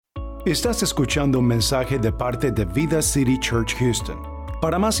Estás escuchando un mensaje de parte de Vida City Church Houston.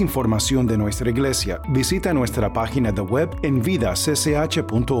 Para más información de nuestra iglesia, visita nuestra página de web en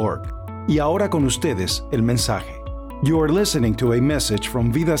vidacch.org. Y ahora con ustedes, el mensaje. You are listening to a message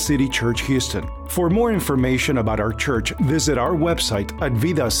from Vida City Church Houston. For more information about our church, visit our website at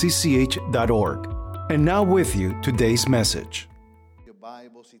vidacch.org. And now with you, today's message. Your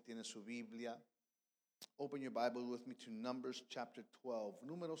Bible, si tiene su Biblia, open your Bible with me to Numbers chapter 12.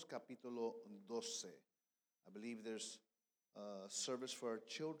 Números capítulo 12. I believe there's service for our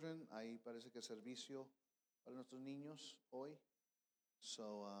children. Ahí parece que servicio para nuestros niños hoy.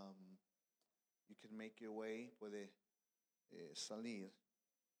 So you can make your way, puede salir.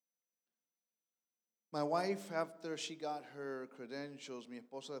 My wife, after she got her credentials, mi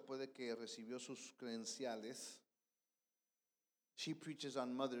esposa después de que recibió sus credenciales, she preaches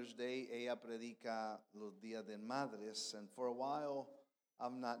on Mother's Day. Ella predica los días de madres. And for a while,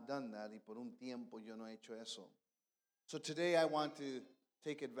 I've not done that. Y por un tiempo yo no he hecho eso. So today I want to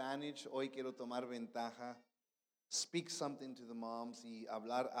take advantage. Hoy quiero tomar ventaja. Speak something to the moms y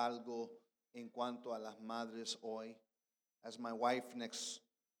hablar algo en cuanto a las madres hoy. As my wife next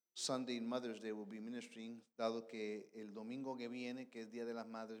Sunday, Mother's Day, will be ministering, dado que el domingo que viene, que es Día de las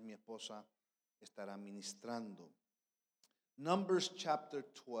Madres, mi esposa estará ministrando. Numbers chapter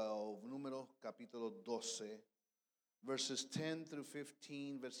 12, número capítulo 12, verses 10 through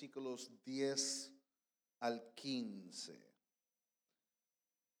 15, versículos 10 al 15.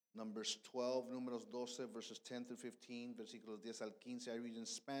 Numbers 12, números 12, verses 10 through 15, versículos 10 al 15. I read in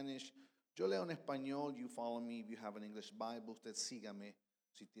Spanish. Yo leo en español. You follow me if you have an English Bible. Usted sígame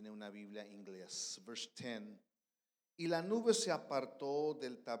si tiene una Biblia en inglés. Verse 10. Y la nube se apartó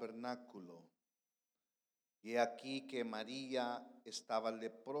del tabernáculo. Y aquí que María estaba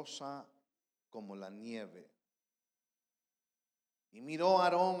leprosa como la nieve. Y miró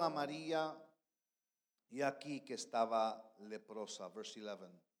Aarón a María, y aquí que estaba leprosa. Verse 11.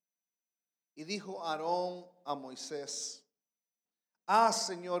 Y dijo Aarón a Moisés: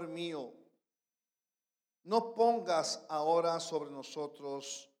 Señor mío, no pongas ahora sobre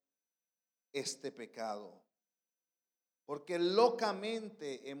nosotros este pecado, porque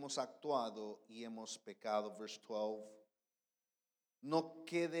locamente hemos actuado y hemos pecado. Verse 12. No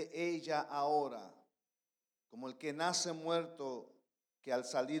quede ella ahora como el que nace muerto, que al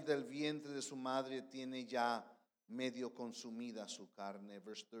salir del vientre de su madre tiene ya medio consumida su carne.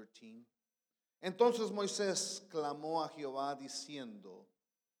 Verse 13. Entonces Moisés clamó a Jehová diciendo: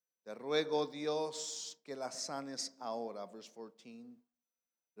 Te ruego, Dios, que la sanes ahora. Verse 14.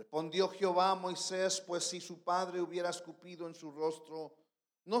 Respondió Jehová a Moisés: Pues si su padre hubiera escupido en su rostro,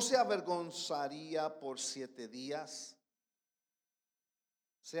 ¿no se avergonzaría por 7 días?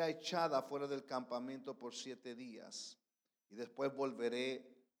 Sea echada fuera del campamento por 7 días, y después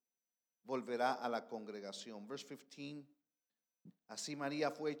volverá a la congregación. Verse 15. Así María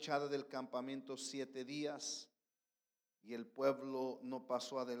fue echada del campamento 7 días, y el pueblo no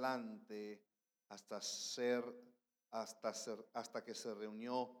pasó adelante hasta que se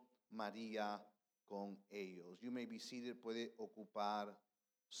reunió María con ellos. You may be seated. Puede ocupar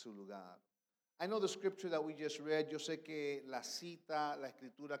su lugar. I know the scripture that we just read. Yo sé que la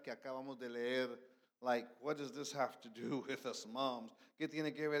escritura que acabamos de leer, like, what does this have to do with us moms? ¿Qué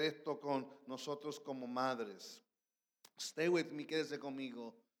tiene que ver esto con nosotros como madres? Stay with me, quédese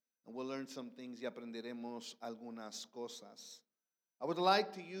conmigo, and we'll learn some things y aprenderemos algunas cosas. I would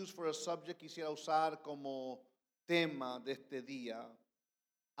like to use for a subject, quisiera usar como tema de este día,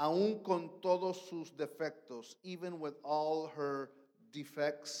 aún con todos sus defectos, even with all her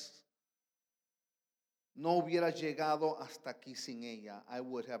defects, no hubiera llegado hasta aquí sin ella. I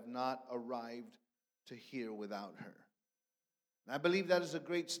would have not arrived to here without her. And I believe that is a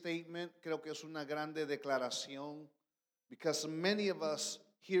great statement. Creo que es una grande declaración. Because many of us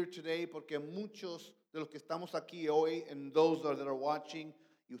here today, porque muchos de los que estamos aquí hoy, and those that are watching,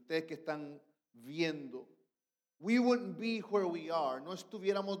 y ustedes que están viendo, we wouldn't be where we are. No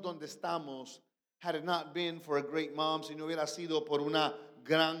estuviéramos donde estamos had it not been for a great mom, si no hubiera sido por una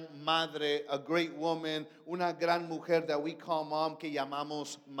gran madre, a great woman, una gran mujer that we call mom, que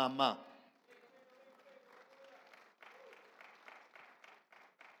llamamos mamá.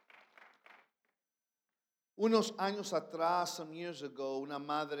 Unos años atrás, some years ago, una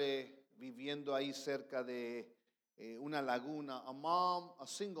madre viviendo ahí cerca de una laguna, a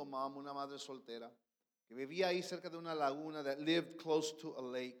single mom, una madre soltera, que vivía ahí cerca de una laguna that lived close to a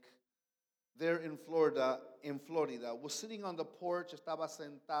lake there in Florida, was sitting on the porch, estaba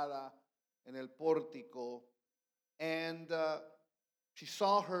sentada en el pórtico, and she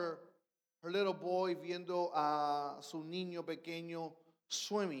saw her little boy viendo a su niño pequeño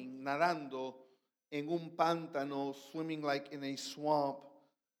swimming, nadando en un pántano, swimming like in a swamp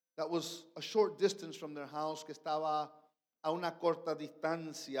that was a short distance from their house, que estaba a una corta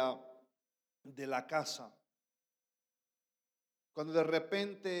distancia de la casa. Cuando de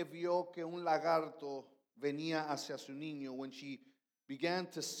repente vio que un lagarto venía hacia su niño, when she began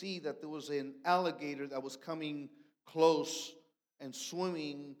to see that there was an alligator that was coming close and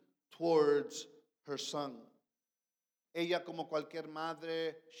swimming towards her son. Ella, como cualquier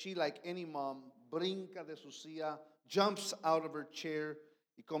madre, she, like any mom, brinca de su silla, jumps out of her chair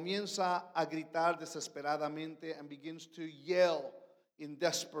y comienza a gritar desesperadamente and begins to yell in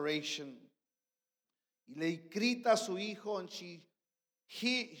desperation. Y le grita a su hijo, and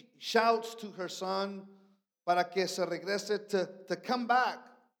he shouts to her son para que se regrese, to come back,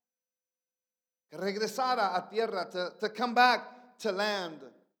 que regresara a tierra, to come back to land.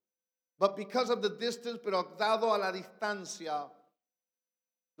 But because of the distance, pero dado a la distancia,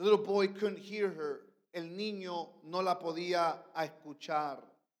 the little boy couldn't hear her. El niño no la podía escuchar.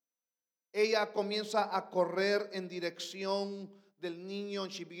 Ella comienza a correr en dirección del niño,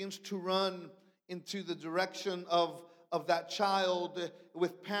 and she begins to run into the direction of that child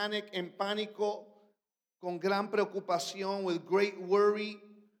with panic and pánico, con gran preocupación, with great worry,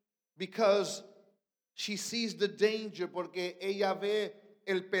 because she sees the danger, porque ella ve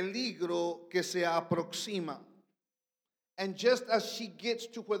el peligro que se aproxima. And just as she gets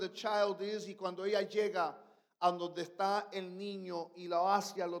to where the child is, y cuando ella llega a donde está el niño y lo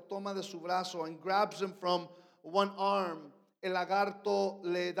hacia, lo toma de su brazo and grabs him from one arm, el lagarto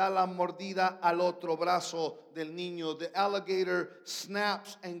le da la mordida al otro brazo del niño. The alligator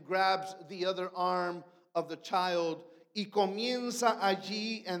snaps and grabs the other arm of the child. Y comienza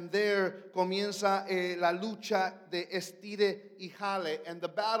allí, and there comienza la lucha de estire y jale. And the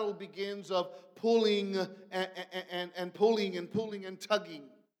battle begins of pulling and pulling and pulling and tugging.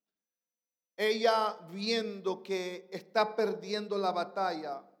 Ella, viendo que está perdiendo la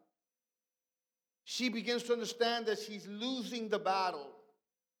batalla, she begins to understand that she's losing the battle.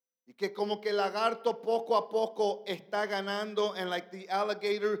 Y que como que el lagarto poco a poco está ganando, and like the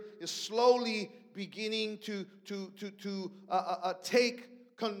alligator is slowly beginning to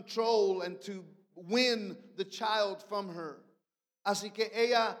take control and to win the child from her. Así que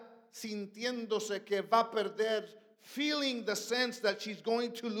ella, sintiéndose que va a perder, feeling the sense that she's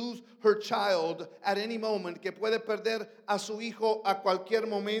going to lose her child at any moment, que puede perder a su hijo a cualquier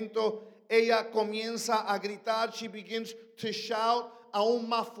momento, ella comienza a gritar. She begins to shout aún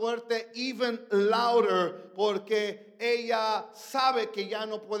más fuerte, even louder, porque ella sabe que ya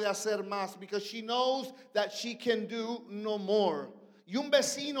no puede hacer más, because she knows that she can do no more. Y un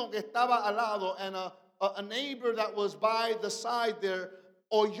vecino que estaba al lado, and a neighbor that was by the side there,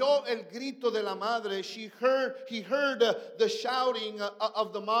 oyó el grito de la madre. He heard the shouting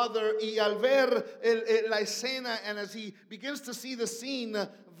of the mother, y al ver la escena, and as he begins to see the scene,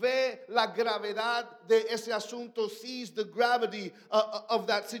 ve la gravedad de ese asunto, sees the gravity of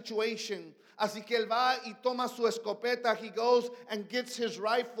that situation. Así que él va y toma su escopeta. He goes and gets his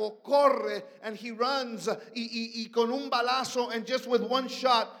rifle, corre, and he runs, y con un balazo, and just with one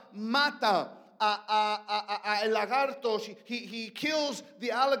shot, mata a el lagarto. He kills the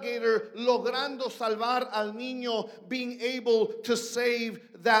alligator, logrando salvar al niño, being able to save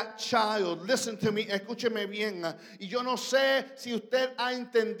that child. Listen to me, escúcheme bien. Y yo no sé si usted ha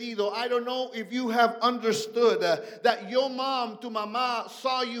entendido. I don't know if you have understood that your mom, tu mamá,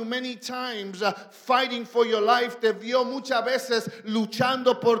 saw you many times fighting for your life. Te vio muchas veces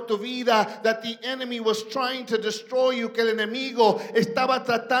luchando por tu vida. That the enemy was trying to destroy you. Que el enemigo estaba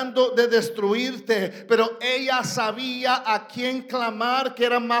tratando de destruirte. Pero ella sabía a quién clamar, que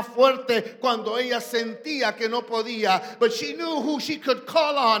era más fuerte cuando ella sentía que no podía. But she knew who she could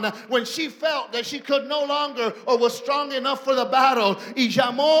call on when she felt that she could no longer or was strong enough for the battle. Y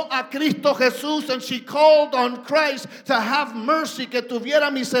llamó a Cristo Jesús, and she called on Christ to have mercy, que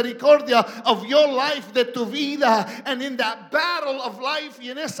tuviera misericordia of your life, de tu vida. And in that battle of life,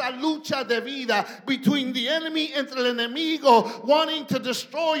 y en esa lucha de vida between the enemy, entre el enemigo wanting to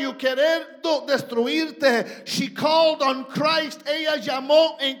destroy you, querendo destruirte, she called on Christ. Ella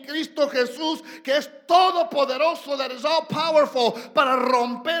llamó en Cristo Jesús, que es todopoderoso, that is all powerful, para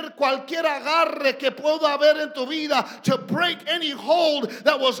romper cualquier agarre que pueda haber en tu vida, to break any hold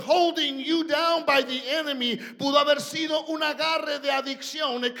that was holding you down by the enemy. Pudo haber sido un agarre de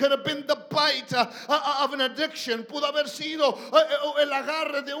adicción. It could have been the bite of an addiction. Pudo haber sido el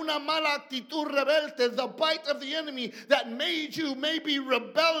agarre de una mala actitud rebelde, the bite of the enemy that made you maybe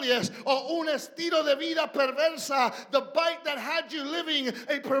rebellious, o un estilo de vida perversa, the bite that had you living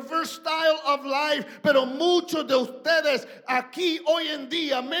a perverse style of life. Pero muchos de ustedes aquí hoy en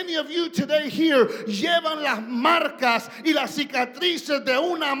día, many of you today here, llevan las marcas y las cicatrices de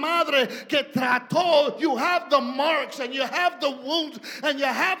una madre que trató. You have the marks and you have the wounds and you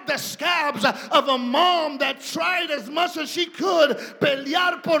have the scabs of a mom that tried as much as she could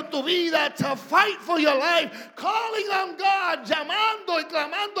pelear por tu vida, to fight for your life, calling on God, llamando y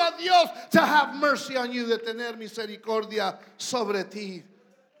clamando a Dios to have mercy on you, de tener misericordia sobre ti.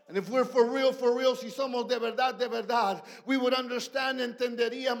 And if we're for real, si somos de verdad, we would understand,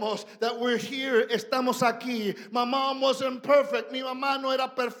 entenderíamos that we're here, estamos aquí. My mom wasn't perfect, mi mamá no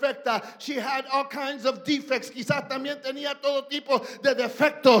era perfecta. She had all kinds of defects, quizás también tenía todo tipo de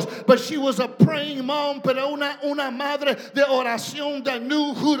defectos, but she was a praying mom, pero una madre de oración that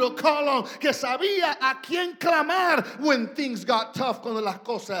knew who to call on, que sabía a quién clamar when things got tough, cuando las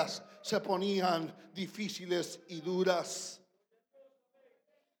cosas se ponían difíciles y duras.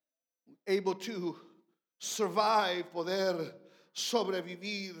 Able to survive, poder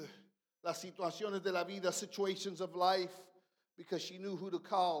sobrevivir las situaciones de la vida, situations of life, because she knew who to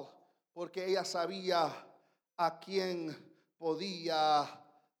call, porque ella sabía a quién podía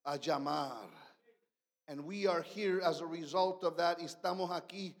llamar. And we are here as a result of that. Estamos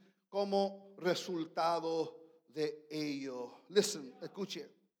aquí como resultado de ello. Listen, escuche.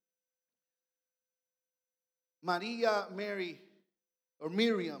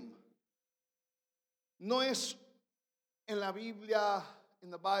 Miriam, no es en la Biblia, in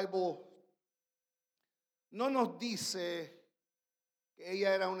the Bible, no nos dice que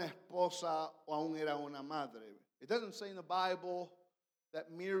ella era una esposa o aún era una madre. It doesn't say in the Bible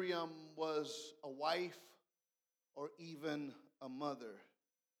that Miriam was a wife or even a mother.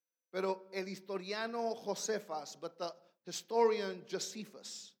 Pero el historiano Josefas, but the historian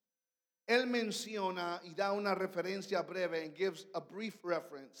Josephus, él menciona y da una referencia breve and gives a brief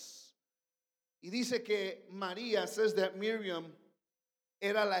reference. Y dice que María, says that Miriam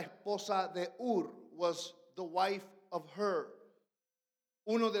era la esposa de was the wife of Hur.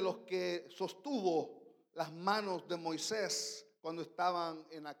 Uno de los que sostuvo las manos de Moisés cuando estaban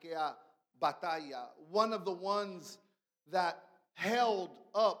en aquella batalla. One of the ones that held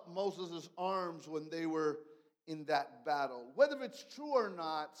up Moses' arms when they were in that battle. Whether it's true or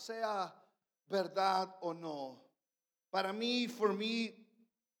not, sea verdad o no, for me,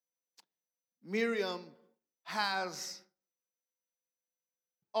 Miriam has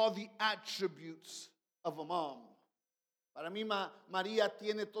all the attributes of a mom. Para mí, María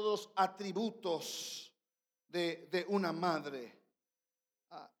tiene todos los atributos de una madre.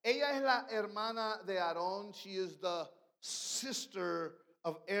 Ella es la hermana de Aarón. She is the sister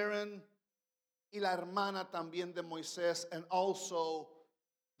of Aaron. Y la hermana también de Moisés. And also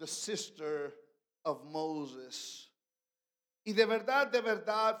the sister of Moses. Y de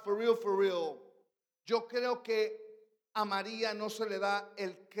verdad, for real, yo creo que a María no se le da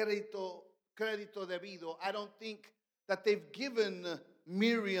el crédito debido. I don't think that they've given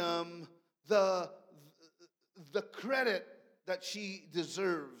Miriam the credit that she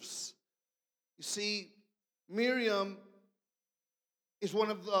deserves. You see, Miriam is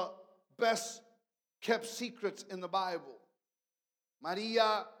one of the best kept secrets in the Bible.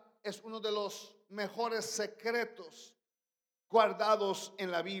 María es uno de los mejores secretos guardados en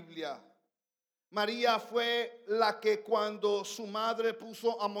la Biblia. María fue la que cuando su madre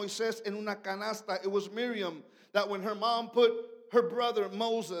puso a Moisés en una canasta, it was Miriam that when her mom put her brother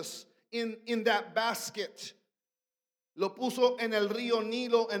Moses in that basket, lo puso en el río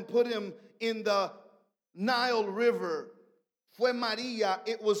Nilo and put him in the Nile River. Fue María,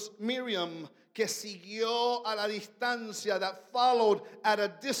 it was Miriam que siguió a la distancia, that followed at a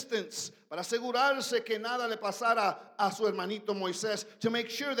distance, para asegurarse que nada le pasara a su hermanito Moisés, to make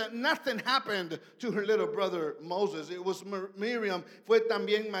sure that nothing happened to her little brother Moses. It was Miriam, fue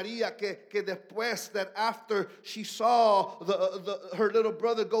también María que después, that after she saw her little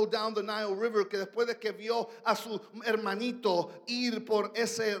brother go down the Nile River, que después de que vio a su hermanito ir por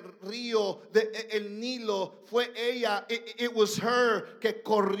ese río el Nilo, fue ella, it was her que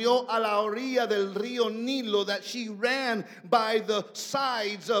corrió a la orilla del río Nilo, that she ran by the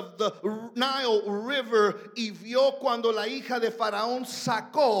sides of the Nile River y vio cuando la hija de Faraón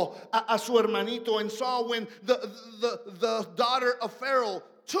sacó a su hermanito, and saw when the daughter of Pharaoh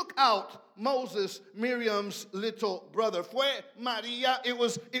took out Moses, Miriam's little brother. Fue María, it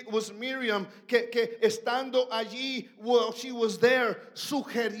was Miriam que estando allí while she was there,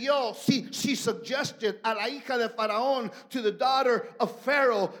 sugirió, she suggested a la hija de Faraón, to the daughter of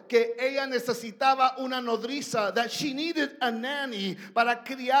Pharaoh, que ella necesitaba una nodriza, that she needed a nanny para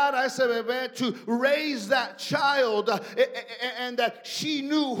criar a ese bebé, to raise that child, and that she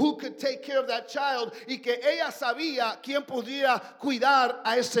knew who could take care of that child, y que ella sabía quién podía cuidar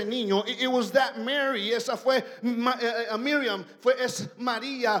a ese niño. It was that Mary, esa fue Miriam, es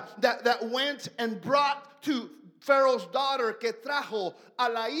María, that went and brought to Pharaoh's daughter, que trajo a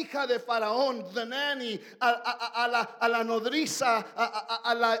la hija de Faraón, the nanny, a la nodriza,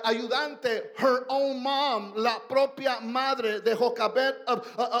 a la ayudante, her own mom, la propia madre de Jochebed,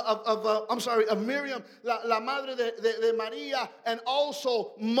 of Miriam, la madre de María, and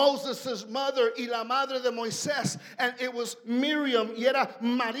also Moses' mother y la madre de Moisés. And it was Miriam y era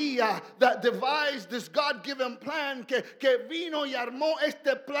María that devised this God-given plan, que vino y armó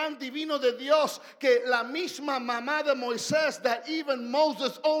este plan divino de Dios, que la misma mamá de Moisés, that even Moses'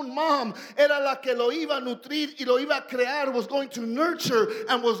 own mom era la que lo iba a nutrir y lo iba a crear, was going to nurture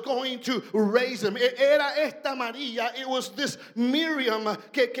and was going to raise him. Era esta María, it was this Miriam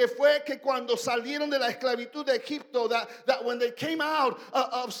que fue que cuando salieron de la esclavitud de Egipto, that when they came out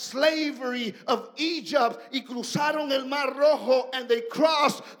of slavery of Egypt y cruzaron el Mar Rojo and they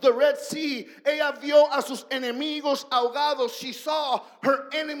crossed the Red Sea, ella vio a sus enemigos ahogados. She saw her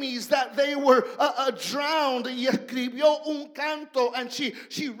enemies that they were drowned, y escribió un canto, and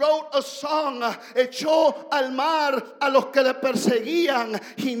she wrote a song. Echó al mar a los que le perseguían,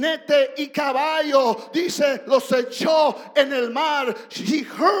 jinete y caballo, dice, los echó en el mar. He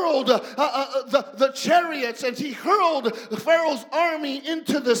hurled the chariots, and he hurled Pharaoh's army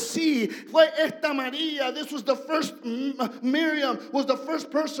into the sea. Fue esta María, this was the first, Miriam was the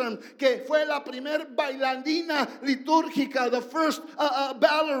first person, que fue la primer bailarina litúrgica, the first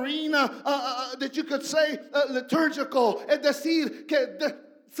ballerina that you could say liturgical, es decir, que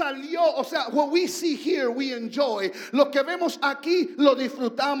salió, o sea, what we see here, we enjoy. Lo que vemos aquí, lo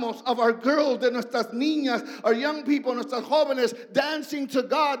disfrutamos, of our girls, de nuestras niñas, our young people, nuestras jóvenes, dancing to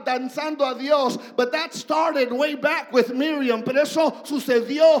God, danzando a Dios. But that started way back with Miriam. Pero eso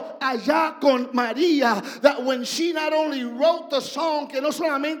sucedió allá con María, that when she not only wrote the song, que no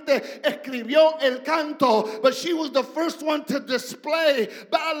solamente escribió el canto, but she was the first one to display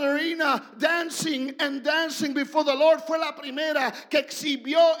ballerina dancing and dancing before the Lord. Fue la primera que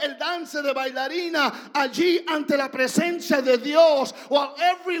exhibió el dance de bailarina allí ante la presencia de Dios, while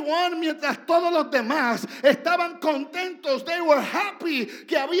everyone, mientras todos los demás estaban contentos, they were happy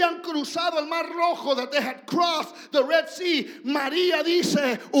que habían cruzado el Mar Rojo, that they had crossed the Red Sea. María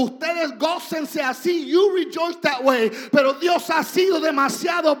dice, ustedes gócense así, you rejoice that way, pero Dios ha sido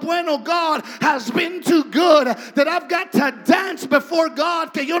demasiado bueno. God has been too good, that I've got to dance before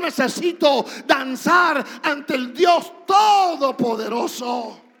God, que yo necesito danzar ante el Dios Todopoderoso.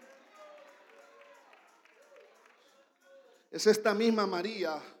 Es esta misma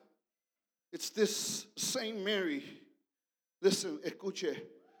María. It's this same Mary. Listen, escuche.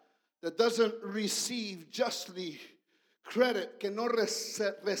 That doesn't receive justly credit, que no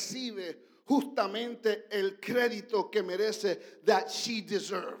recibe justamente el crédito que merece, that she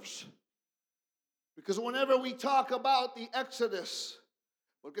deserves. Because whenever we talk about the Exodus,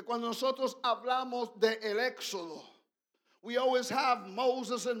 porque cuando nosotros hablamos de el Éxodo, we always have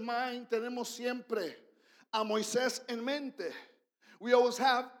Moses in mind. Tenemos siempre a Moisés en mente. We always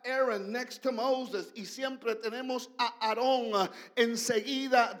have Aaron next to Moses, y siempre tenemos a Aarón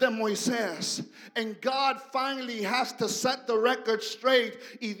enseguida de Moisés. And God finally has to set the record straight,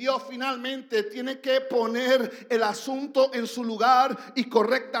 y Dios finalmente tiene que poner el asunto en su lugar y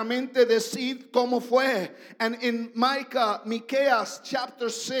correctamente decir cómo fue. And in Micheas chapter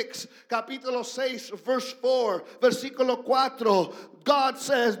 6, capítulo 6, verse 4, versículo 4, God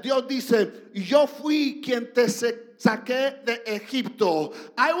says, Dios dice, yo fui quien te saqué de Egipto.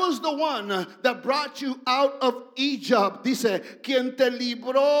 I was the one that brought you out of Egypt. Dice, quien te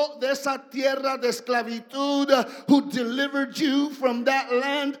libró de esa tierra de esclavitud, who delivered you from that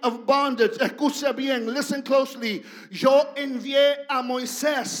land of bondage. Escucha bien, listen closely. Yo envié a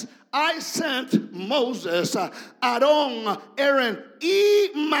Moisés. I sent Moses, Aarón, Aaron y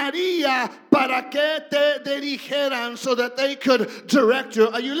María para que te dirigieran, so that they could direct you.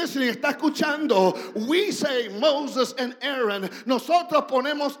 Are you listening? ¿Está escuchando? We say Moses and Aaron. Nosotros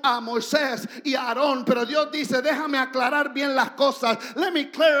ponemos a Moisés y Aarón, pero Dios dice, déjame aclarar bien las cosas. Let me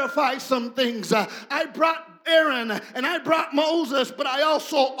clarify some things. I brought Aaron and I brought Moses, but I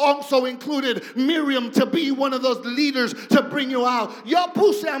also included Miriam to be one of those leaders to bring you out. Yo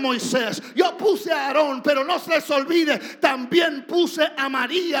puse a Moisés, yo puse a Aarón, pero no se les olvide, también puse a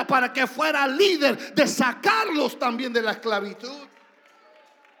María para que fuera líder de sacarlos también de la esclavitud.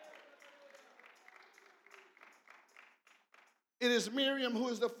 It is Miriam who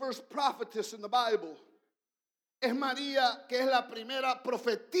is the first prophetess in the Bible. Es María que es la primera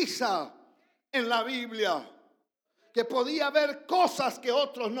profetisa en la Biblia, que podía ver cosas que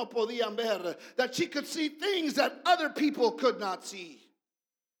otros no podían ver, that she could see things that other people could not see.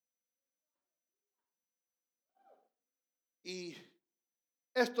 Y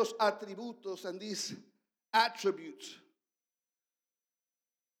estos atributos and these attributes,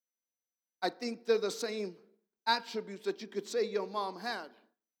 I think they're the same attributes that you could say your mom had.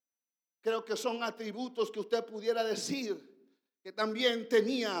 Creo que son atributos que usted pudiera decir que también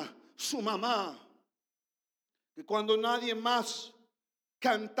tenía su mamá. Que cuando nadie más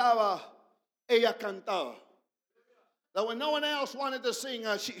cantaba, ella cantaba. That when no one else wanted to sing,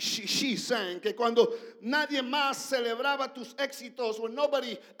 she sang. Que cuando nadie más celebraba tus éxitos, when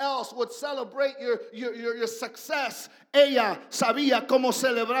nobody else would celebrate your success, ella sabía cómo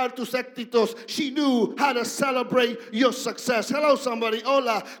celebrar tus éxitos. She knew how to celebrate your success. Hello, somebody.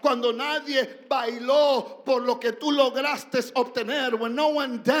 Hola. Cuando nadie bailó por lo que tú lograste obtener, when no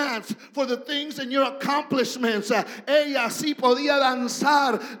one danced for the things and your accomplishments, ella sí podía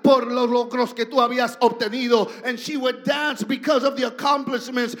danzar por los logros que tú habías obtenido. And she would dance because of the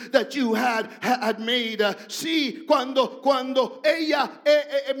accomplishments that you had made. Sí, cuando ella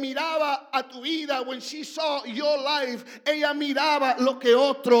miraba a tu vida, when she saw your life, ella miraba lo que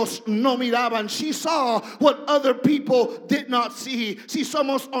otros no miraban. She saw what other people did not see. Si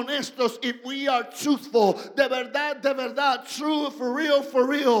somos honestos, if we are truthful, de verdad, true, for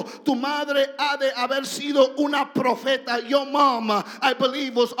real, tu madre ha de haber sido una profeta. Your mom, I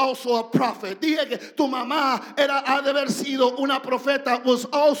believe, was also a prophet. Dije que tu mamá ha de haber sido una profeta, was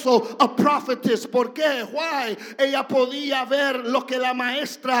also a prophetess. ¿Por qué? Why? Ella podía ver lo que la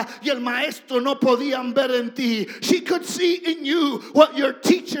maestra y el maestro no podían ver en ti. She could see in you what your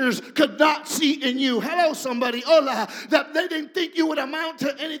teachers could not see in you. Hello, somebody. Hola. That they didn't think you would amount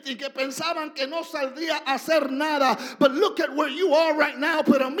to anything. Que pensaban que no saldría a hacer nada. But look at where you are right now.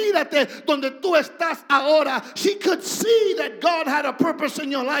 Pero mírate donde tú estás ahora. She could see that God had a purpose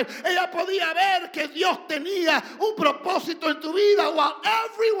in your life. Ella podía ver que Dios tenía un propósito en tu vida, while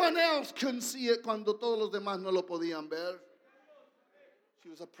everyone else couldn't see it, cuando todos los demás no lo podían ver. She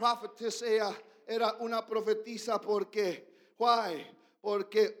was a prophetess. Ella era una profetisa porque, why?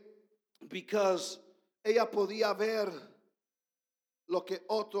 Because ella podía ver lo que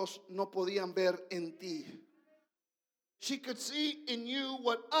otros no podían ver en ti. She could see in you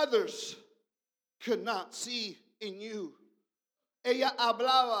what others could not see in you. Ella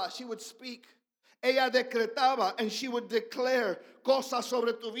hablaba, she would speak. Ella decretaba, and she would declare cosas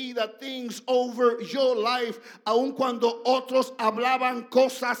sobre tu vida, things over your life, aun cuando otros hablaban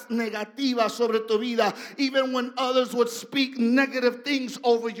cosas negativas sobre tu vida, even when others would speak negative things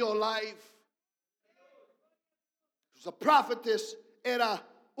over your life. A prophetess era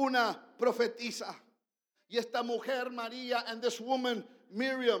una profetisa. Y esta mujer María and this woman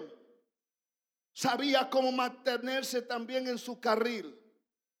Miriam sabía cómo mantenerse también en su carril.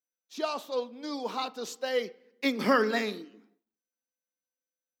 She also knew how to stay in her lane.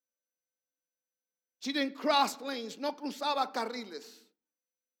 She didn't cross lanes, no cruzaba carriles.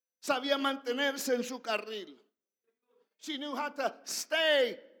 Sabía mantenerse en su carril. She knew how to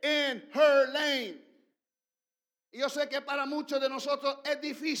stay in her lane. Y yo sé que para muchos de nosotros es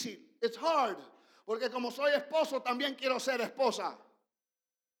difícil. It's hard. Porque como soy esposo, también quiero ser esposa.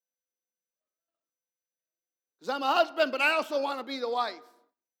 Because I'm a husband, but I also want to be the wife.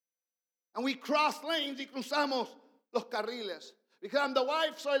 And we cross lanes y cruzamos los carriles. Because I'm the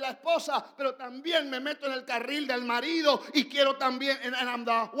wife, soy la esposa, pero también me meto en el carril del marido y quiero también, and I'm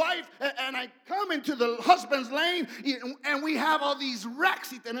the wife, and I come into the husband's lane, and we have all these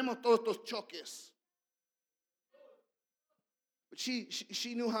wrecks y tenemos todos estos choques. But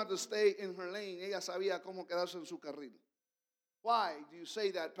she knew how to stay in her lane. Ella sabía cómo quedarse en su carril. Why do you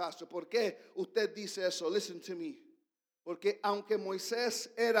say that, Pastor? ¿Por qué usted dice eso? Listen to me. Porque aunque Moisés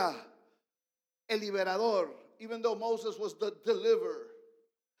era el liberador, even though Moses was the deliverer,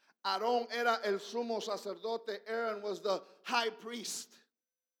 Aarón era el sumo sacerdote, Aaron was the high priest.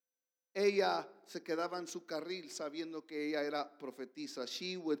 Ella se quedaba en su carril sabiendo que ella era profetisa.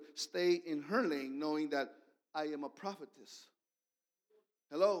 She would stay in her lane knowing that I am a prophetess.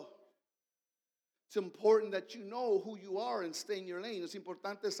 Hello. It's important that you know who you are and stay in your lane. Es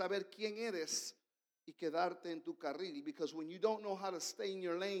importante saber quién eres y quedarte en tu carril. Because when you don't know how to stay in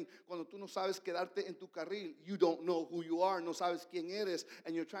your lane, cuando tú no sabes quedarte en tu carril, you don't know who you are, no sabes quién eres,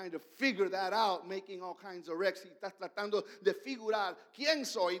 and you're trying to figure that out, making all kinds of wrecks. Y estás tratando de figurar quién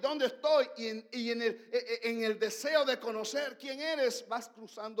soy, dónde estoy, y en el deseo de conocer quién eres, vas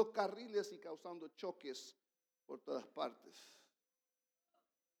cruzando carriles y causando choques por todas partes.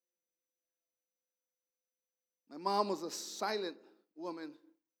 My mom was a silent woman.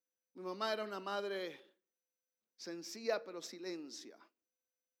 Mi mamá era una madre sencilla pero silencia.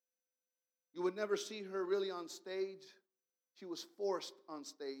 You would never see her really on stage. She was forced on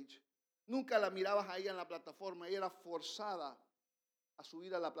stage. Nunca la mirabas a ella en la plataforma. Ella era forzada a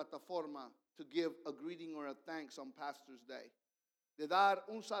subir a la plataforma to give a greeting or a thanks on Pastor's Day. De dar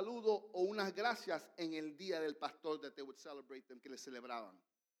un saludo o unas gracias en el día del pastor that they would celebrate them, que le celebraban.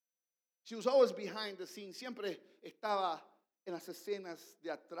 She was always behind the scenes. Siempre estaba en las escenas de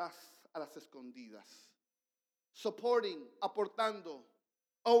atrás a las escondidas. Supporting, aportando.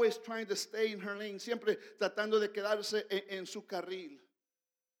 Always trying to stay in her lane. Siempre tratando de quedarse en su carril.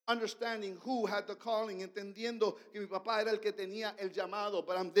 Understanding who had the calling. Entendiendo que mi papá era el que tenía el llamado.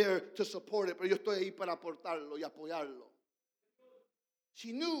 But I'm there to support it. Pero yo estoy ahí para aportarlo y apoyarlo.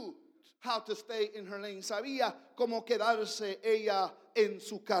 She knew how to stay in her lane. Sabía cómo quedarse ella en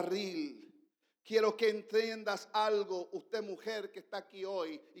su carril. Quiero que entiendas algo, usted mujer que está aquí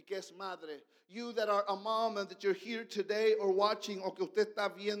hoy y que es madre. You that are a mom and that you're here today or watching o que usted está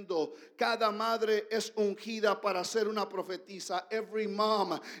viendo, cada madre es ungida para ser una profetisa. Every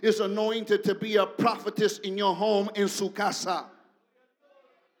mom is anointed to be a prophetess in your home, en su casa.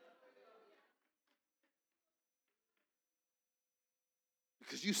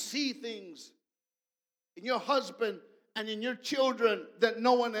 Because you see things in your husband and in your children that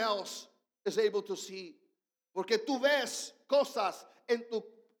no one else is able to see. Porque tú ves cosas en tu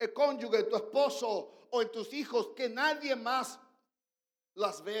cónyuge, en tu esposo o en tus hijos que nadie más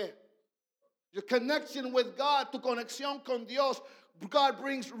las ve. Your connection with God, tu conexión con Dios, God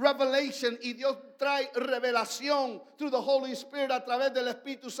brings revelation y Dios trae revelación through the Holy Spirit a través del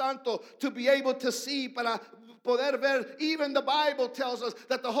Espíritu Santo to be able to see, para poder ver. Even the Bible tells us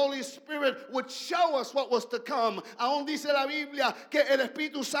that the Holy Spirit would show us what was to come. Aún dice la Biblia que el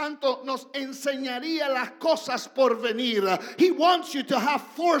Espíritu Santo nos enseñaría las cosas por venir. He wants you to have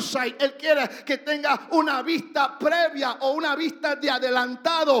foresight. Él quiere que tenga una vista previa o una vista de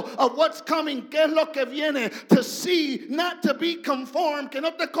adelantado of what's coming, qué es lo que viene. To see, not to be conformed, que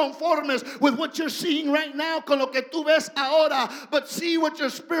no te conformes with what you're seeing right now, con lo que tú ves ahora, but see with your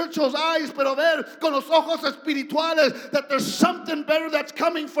spiritual eyes, pero ver con los ojos espirituales, that there's something better that's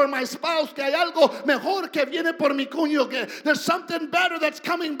coming for my spouse, que hay algo mejor que viene por mi cónyuge. There's something better that's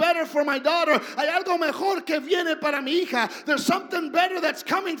coming better for my daughter. Hay algo mejor que viene para mi hija. There's something better that's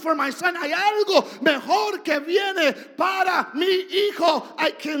coming for my son. Hay algo mejor que viene para mi hijo.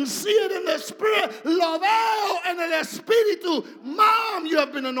 I can see it in the spirit. Lo veo en el espíritu. Mom, you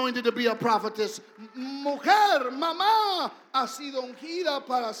have been anointed to be a prophetess. Mujer, mamá, ha sido ungida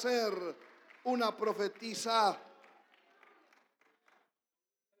para ser una profetisa.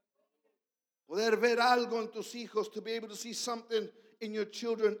 Poder ver algo en tus hijos, to be able to see something in your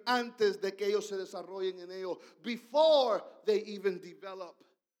children antes de que ellos se desarrollen en ello, before they even develop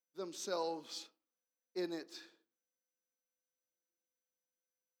themselves in it.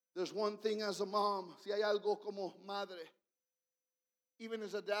 There's one thing as a mom, si hay algo como madre, even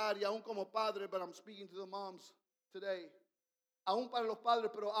as a dad y aún como padre, but I'm speaking to the moms today. Aún para los padres,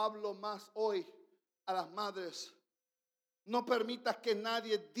 pero hablo más hoy a las madres. No permitas que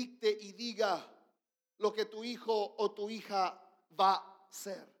nadie dicte y diga lo que tu hijo o tu hija va a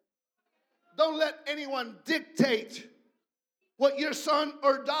ser. Don't let anyone dictate what your son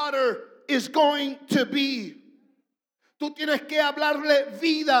or daughter is going to be. Tú tienes que hablarle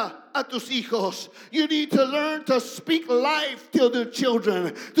vida a tus hijos. You need to learn to speak life to the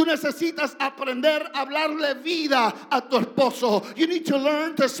children. Tú necesitas aprender a hablarle vida a tu esposo. You need to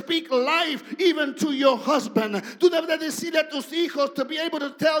learn to speak life even to your husband. Tú debes decirle a tus hijos, to be able to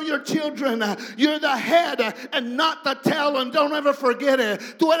tell your children, you're the head and not the tail, and don't ever forget it.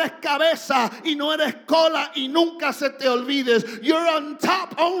 Tú eres cabeza y no eres cola, y nunca se te olvides. You're on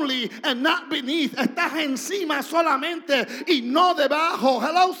top only and not beneath. Estás encima solamente y no debajo.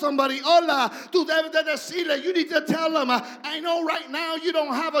 Hello, somebody. Hola, tú debes de decirle, you need to tell them, I know right now you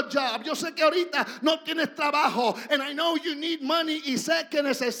don't have a job. Yo sé que ahorita no tienes trabajo, and I know you need money, y sé que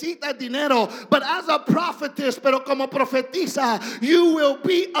necesitas dinero. But as a prophetess, pero como profetisa, you will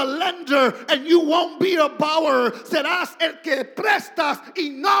be a lender and you won't be a borrower. Serás el que prestas y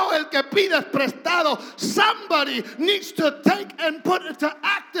no el que pides prestado. Somebody needs to take and put into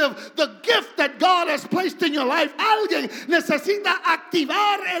act active the gift that God has placed in your life. Alguien necesita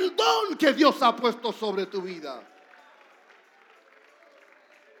activar el don que Dios ha puesto sobre tu vida.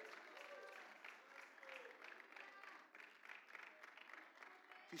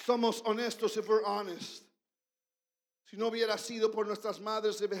 Si somos honestos, if we're honest, si no hubiera sido por nuestras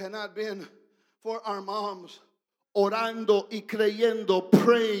madres, if it had not been for our moms, orando y creyendo,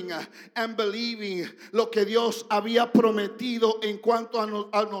 praying and believing lo que Dios había prometido en cuanto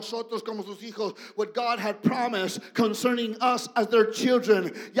a nosotros como sus hijos, what God had promised concerning us as their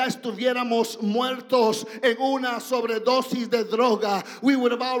children, ya estuviéramos muertos en una sobredosis de droga. We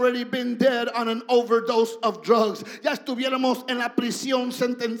would have already been dead on an overdose of drugs. Ya estuviéramos en la prisión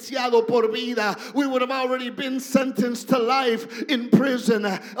sentenciado por vida. We would have already been sentenced to life in prison.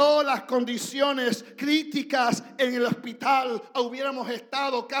 Oh, las condiciones críticas en el hospital, hubiéramos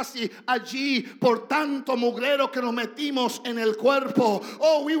estado casi allí por tanto mugrero que nos metimos en el cuerpo.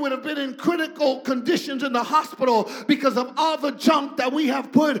 Oh, we would have been in critical conditions in the hospital because of all the junk that we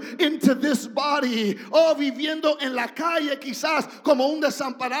have put into this body. Oh, viviendo en la calle quizás como un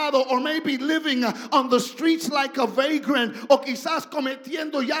desamparado, or maybe living on the streets like a vagrant, o quizás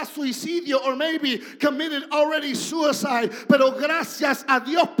cometiendo ya suicidio, or maybe committed already suicide. Pero gracias a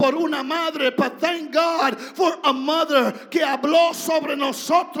Dios por una madre, but thank God for a mother que habló sobre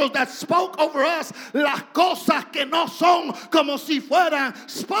nosotros, that spoke over us las cosas que no son como si fueran,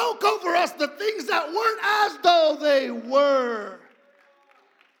 spoke over us the things that weren't as though they were.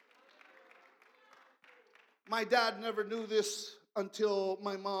 My dad never knew this until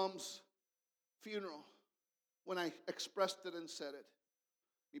my mom's funeral, when I expressed it and said it.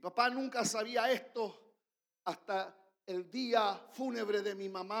 Mi papá nunca sabía esto hasta el día fúnebre de mi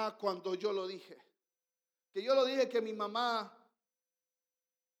mamá, cuando yo lo dije. Que yo lo dije que mi mamá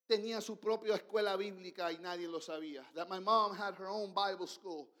tenía su propia escuela bíblica y nadie lo sabía. That my mom had her own Bible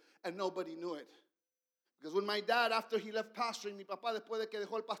school and nobody knew it. Because when my dad, after he left pastoring, mi papá después de que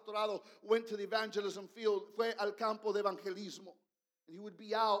dejó el pastorado, went to the evangelism field, fue al campo de evangelismo. And he would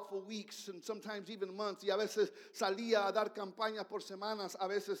be out for weeks and sometimes even months. Y a veces salía a dar campañas por semanas, a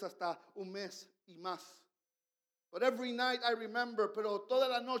veces hasta un mes y más. But every night I remember, pero todas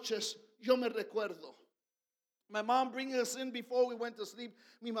las noches yo me recuerdo. My mom bringing us in before we went to sleep.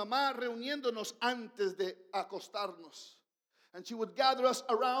 Mi mamá reuniéndonos antes de acostarnos. And she would gather us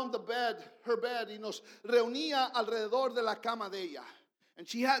around the bed, her bed, y nos reunía alrededor de la cama de ella. And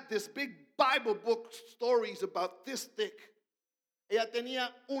she had this big Bible book, stories about this thick. Ella tenía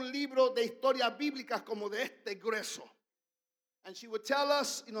un libro de historias bíblicas como de este grueso. And she would tell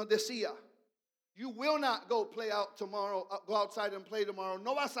us, decía, you will not go play out tomorrow, go outside and play tomorrow.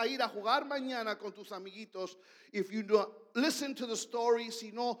 No vas a ir a jugar mañana con tus amiguitos if you don't listen to the story,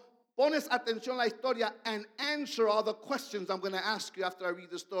 si no pones atención a la historia and answer all the questions I'm going to ask you after I read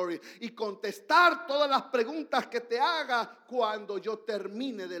the story. Y contestar todas las preguntas que te haga cuando yo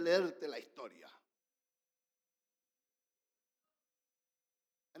termine de leerte la historia.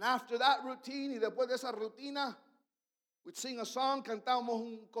 And after that routine, y después de esa rutina, we'd sing a song, cantábamos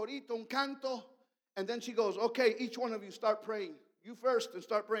un corito, un canto. And then she goes, okay, each one of you start praying. You first and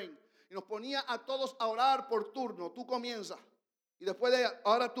start praying. Y nos ponía a todos a orar por turno. Tú comienza. Y después de ella,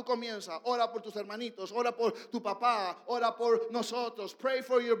 ahora tú comienza. Ora por tus hermanitos. Ora por tu papá. Ora por nosotros. Pray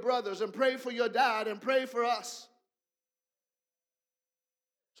for your brothers and pray for your dad and pray for us.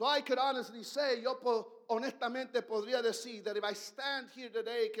 So I could honestly say, yo honestamente podría decir that if I stand here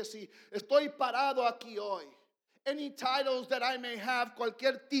today, que si estoy parado aquí hoy, any titles that I may have,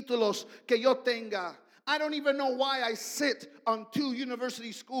 cualquier títulos que yo tenga. I don't even know why I sit on 2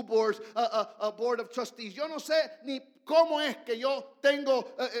 university school boards, a board of trustees. Yo no sé ni cómo es que yo tengo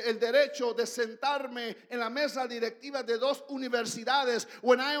el derecho de sentarme en la mesa directiva de 2 universidades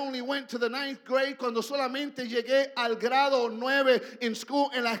when I only went to the 9th grade, cuando solamente llegué al grado 9 in school,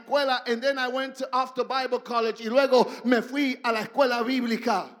 en la escuela, and then I went off to Bible college y luego me fui a la escuela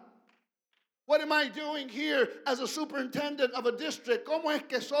bíblica. What am I doing here as a superintendent of a district? ¿Cómo es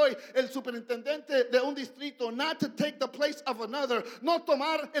que soy el superintendente de un distrito? Not to take the place of another. No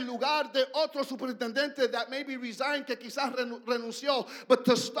tomar el lugar de otro superintendente that maybe resigned, que quizás renunció. But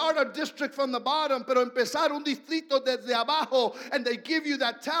to start a district from the bottom, pero empezar un distrito desde abajo. And they give you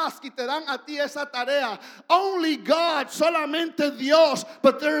that task y te dan a ti esa tarea. Only God, solamente Dios.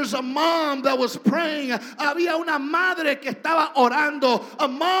 But there's a mom that was praying. Había una madre que estaba orando. A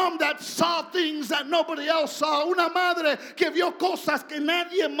mom that saw things things that nobody else saw. Una madre que vio cosas que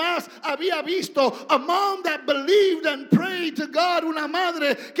nadie más había visto. A mom that believed and prayed to God. Una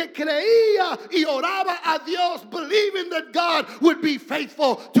madre que creía y oraba a Dios, believing that God would be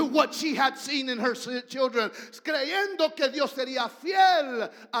faithful to what she had seen in her children. Creyendo que Dios sería fiel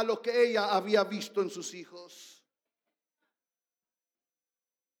a lo que ella había visto en sus hijos.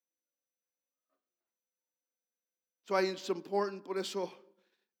 So it's important, por eso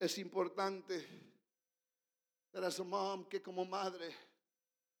es importante that as a mom, que como madre,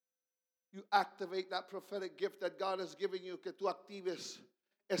 you activate that prophetic gift that God has given you, que tú actives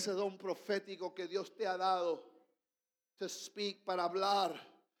ese don profético que Dios te ha dado, to speak, para hablar,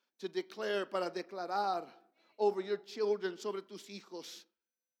 to declare, para declarar over your children, sobre tus hijos,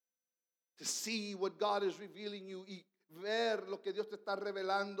 to see what God is revealing you y ver lo que Dios te está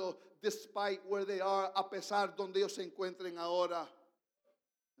revelando, despite where they are, a pesar donde ellos se encuentren ahora.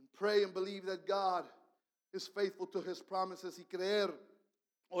 And pray and believe that God is faithful to His promises, y creer,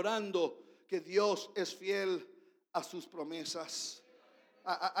 orando, que Dios es fiel a sus promesas.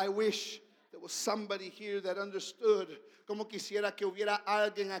 I wish there was somebody here that understood. Como quisiera que hubiera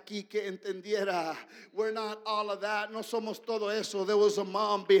alguien aquí que entendiera. We're not all of that. No somos todo eso. There was a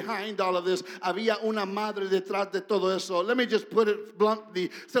mom behind all of this. Había una madre detrás de todo eso. Let me just put it bluntly.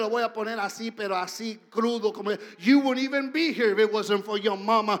 Se lo voy a poner así, pero así crudo. Como you wouldn't even be here if it wasn't for your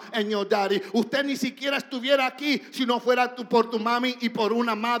mama and your daddy. Usted ni siquiera estuviera aquí si no fuera por tu mami y por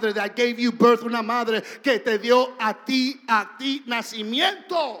una madre that gave you birth. Una madre que te dio a ti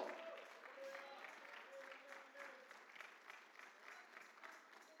nacimiento.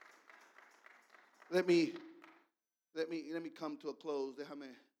 Let me come to a close.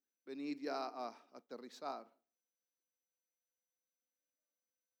 Déjame venir ya a aterrizar.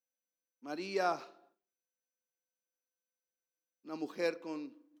 María, una mujer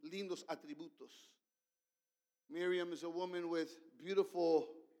con lindos atributos. Miriam is a woman with beautiful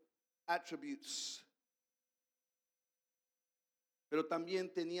attributes. Pero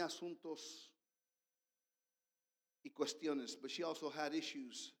también tenía asuntos y cuestiones. But she also had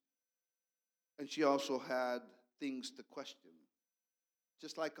issues. And she also had things to question.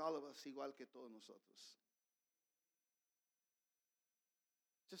 Just like all of us, igual que todos nosotros.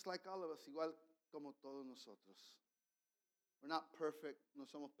 Just like all of us, igual como todos nosotros. We're not perfect, no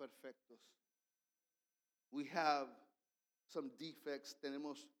somos perfectos. We have some defects,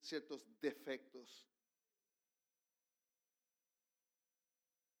 tenemos ciertos defectos.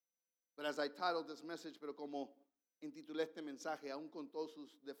 But as I titled this message, pero como intitulé este mensaje, aún con todos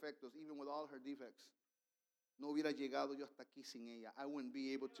sus defectos, even with all her defects, no hubiera llegado yo hasta aquí sin ella. I wouldn't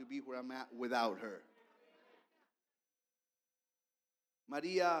be able to be where I'm at without her.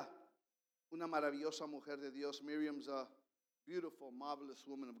 María, una maravillosa mujer de Dios. Miriam's a beautiful, marvelous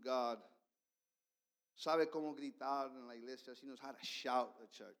woman of God. Sabe cómo gritar en la iglesia. She knows how to shout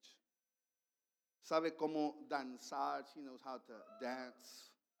at church. Sabe cómo danzar. She knows how to dance.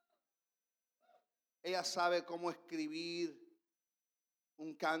 Ella sabe cómo escribir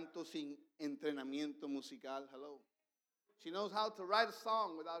un canto sin entrenamiento musical. Hello. She knows how to write a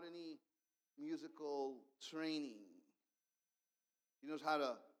song without any musical training. She knows how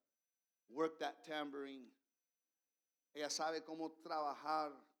to work that tambourine. Ella sabe cómo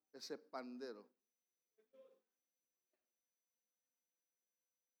trabajar ese pandero.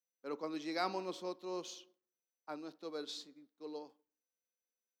 Pero cuando llegamos nosotros a nuestro versículo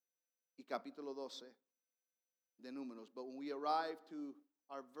y capítulo 12 de Números, but when we arrive to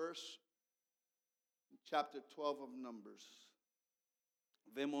our verse, chapter 12 of Numbers,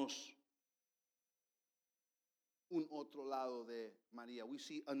 vemos un otro lado de María. We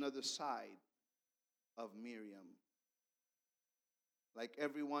see another side of Miriam. Like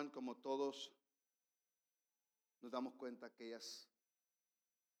everyone, como todos, nos damos cuenta que ella es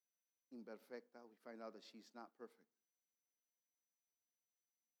imperfecta. We find out that she's not perfect.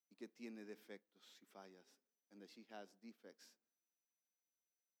 Y que tiene defectos y fallas. And that she has defects.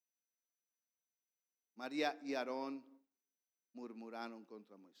 María y Aarón murmuraron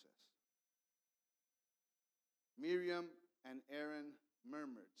contra Moisés. Miriam and Aaron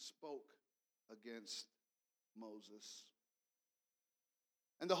murmured, spoke against Moses.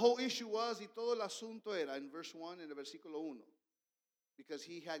 And the whole issue was, y todo el asunto era, in verse 1, in el versículo 1, because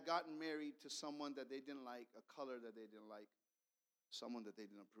he had gotten married to someone that they didn't like, a color that they didn't like, someone that they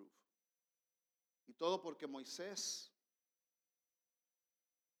didn't approve. Y todo porque Moisés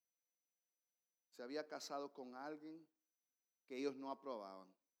se había casado con alguien que ellos no aprobaban,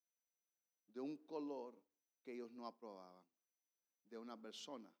 de un color que ellos no aprobaban, de una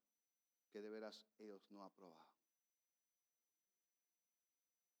persona que de veras ellos no aprobaban.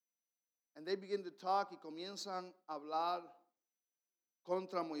 And they begin to talk y comienzan a hablar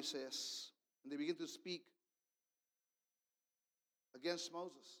contra Moisés. And they begin to speak against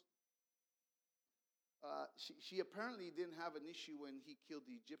Moses. She apparently didn't have an issue when he killed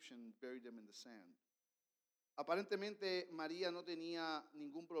the Egyptian, buried them in the sand. Aparentemente María no tenía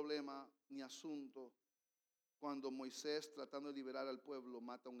ningún problema ni asunto cuando Moisés, tratando de liberar al pueblo,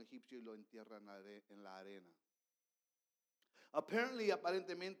 mata a un egipcio y lo entierra en la arena. Apparently,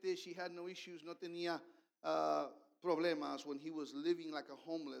 aparentemente, she had no issues, no tenía problemas when he was living like a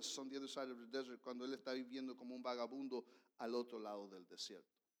homeless on the other side of the desert, cuando él está viviendo como un vagabundo al otro lado del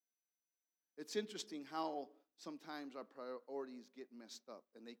desierto. It's interesting how sometimes our priorities get messed up,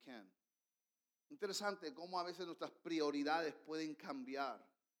 and they can. Interesante cómo a veces nuestras prioridades pueden cambiar.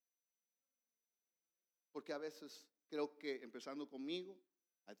 Porque a veces creo que empezando conmigo,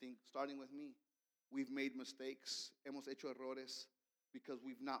 I think starting with me, we've made mistakes, hemos hecho errores because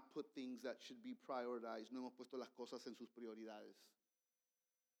we've not put things that should be prioritized. No hemos puesto las cosas en sus prioridades.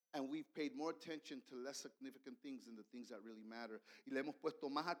 And we've paid more attention to less significant things than the things that really matter. Y le hemos puesto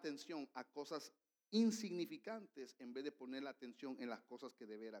más atención a cosas insignificantes en vez de poner la atención en las cosas que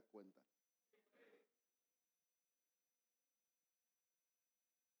de veras cuentan.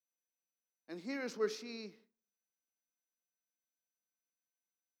 And here is where she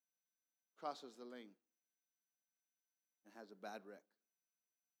crosses the lane and has a bad wreck.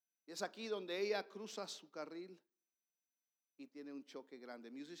 Y es aquí donde ella cruza su carril y tiene un choque grande.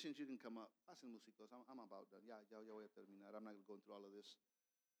 Musicians, you can come up. Pasen músicos. I'm about done. Ya voy a terminar. I'm not going to go into all of this.